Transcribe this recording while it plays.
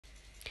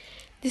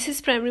This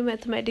is Primary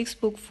Mathematics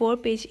Book 4,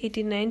 page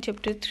 89,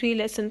 Chapter 3,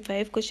 Lesson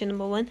 5, Question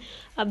number 1.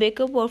 A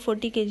baker bought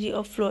 40 kg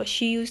of flour.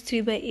 She used 3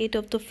 by 8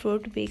 of the flour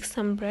to bake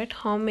some bread.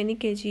 How many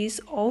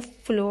kgs of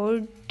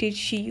flour did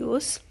she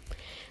use?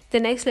 The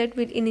next let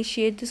me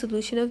initiate the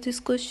solution of this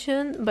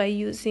question by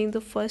using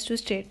the first two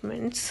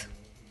statements.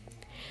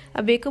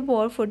 A baker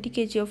bought 40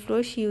 kg of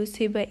flour. She used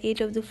 3 by 8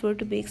 of the flour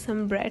to bake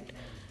some bread.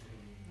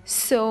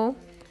 So,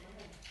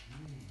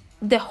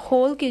 the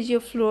whole kg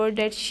of flour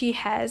that she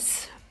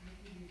has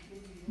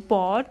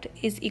bought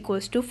is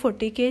equals to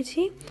 40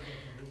 kg.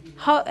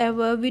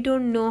 However, we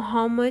don't know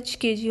how much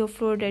kg of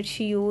flour that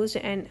she used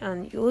and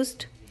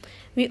unused.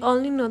 We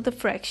only know the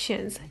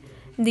fractions.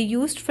 The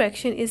used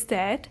fraction is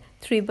that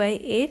 3 by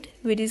 8,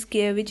 which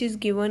is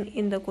given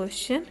in the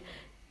question,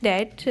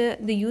 that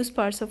the used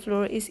parts of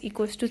flour is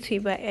equals to 3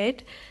 by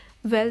 8.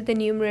 Well, the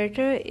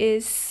numerator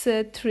is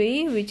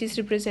 3, which is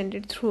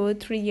represented through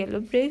 3 yellow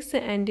bricks,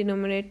 and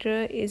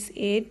denominator is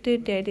 8,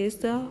 that is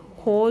the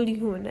whole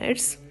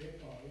units.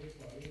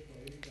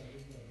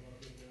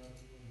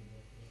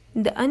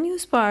 The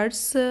unused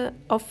parts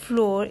of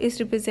flour is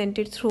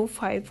represented through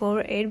 5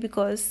 over 8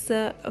 because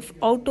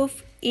out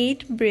of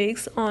 8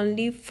 bricks,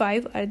 only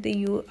 5 are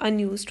the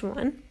unused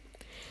one.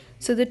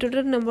 So the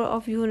total number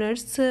of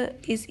units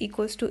is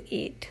equals to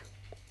 8.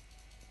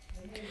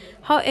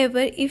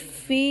 However,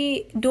 if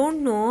we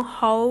don't know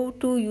how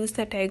to use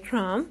the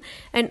diagram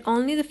and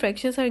only the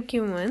fractions are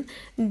given,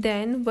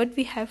 then what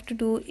we have to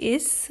do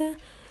is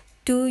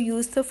to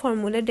use the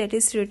formula that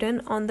is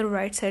written on the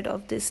right side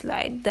of this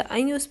slide. The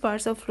unused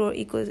parts of flour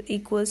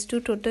equals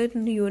to total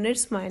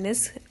units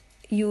minus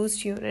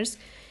used units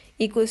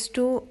equals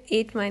to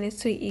 8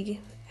 minus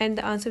 3, and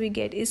the answer we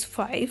get is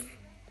 5.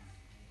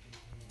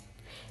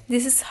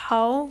 This is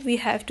how we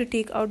have to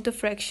take out the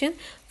fraction.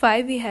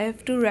 5 we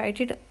have to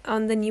write it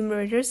on the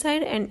numerator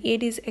side, and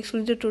 8 is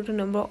actually the total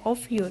number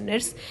of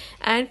units,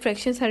 and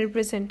fractions are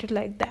represented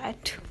like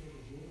that.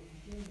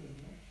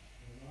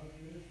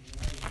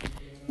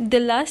 The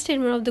last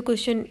statement of the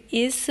question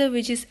is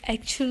which is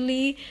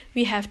actually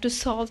we have to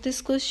solve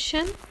this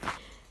question.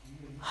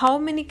 How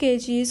many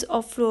kgs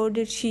of flour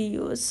did she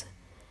use?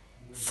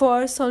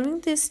 For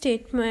solving this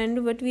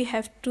statement, what we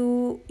have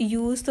to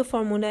use the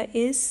formula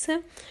is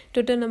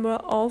total number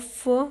of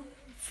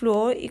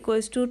flour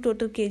equals to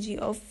total kg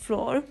of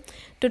flour.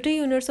 Total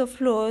units of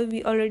flour,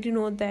 we already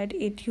know that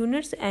 8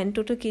 units, and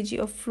total kg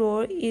of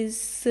flour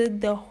is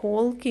the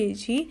whole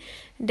kg,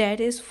 that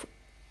is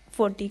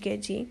 40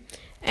 kg.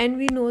 And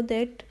we know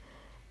that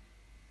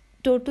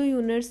total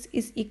units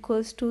is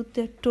equals to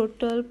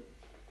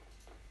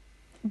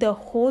the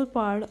whole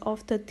part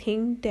of the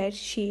thing that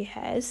she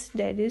has,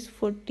 that is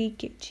 40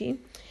 kg.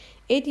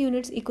 8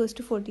 units equals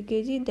to 40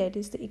 kg, that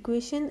is the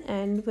equation.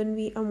 And when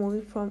we are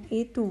moving from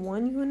 8 to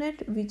 1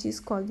 unit, which is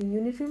called the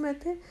unitary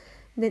method,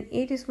 then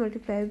 8 is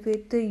multiplied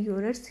with the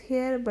units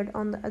here, but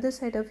on the other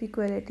side of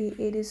equality,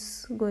 8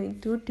 is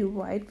going to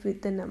divide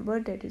with the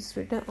number that is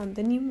written on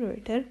the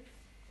numerator.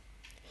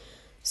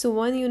 So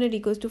 1 unit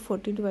equals to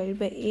 40 divided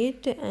by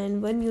 8,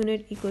 and 1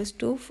 unit equals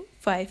to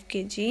 5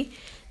 kg.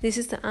 This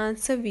is the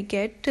answer we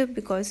get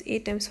because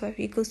 8 times 5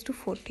 equals to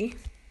 40.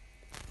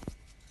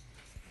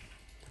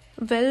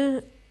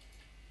 Well,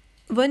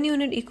 1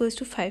 unit equals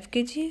to 5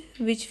 kg,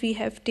 which we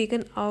have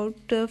taken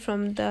out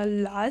from the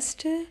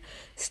last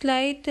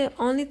slide.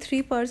 Only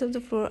 3 parts of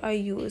the flour are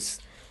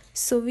used.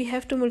 So we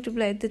have to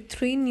multiply the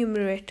 3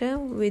 numerator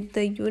with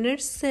the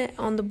units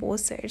on the both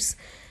sides.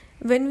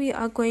 When we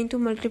are going to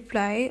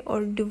multiply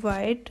or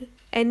divide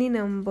any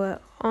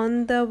number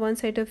on the one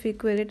side of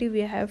equality, we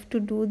have to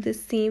do the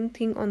same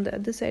thing on the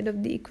other side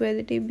of the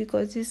equality,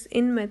 because this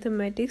in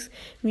mathematics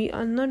we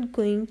are not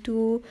going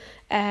to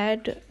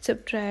add,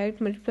 subtract,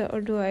 multiply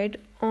or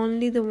divide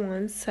only the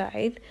one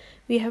side.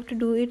 We have to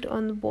do it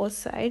on both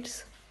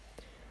sides.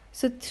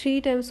 So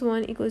 3 times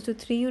 1 equals to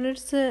 3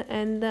 units,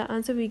 and the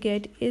answer we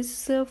get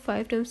is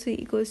 5 times 3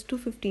 equals to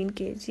 15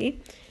 kg.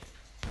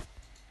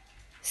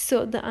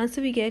 So the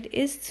answer we get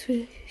is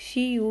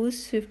she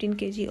used 15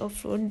 kg of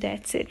flour.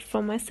 That's it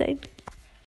from my side.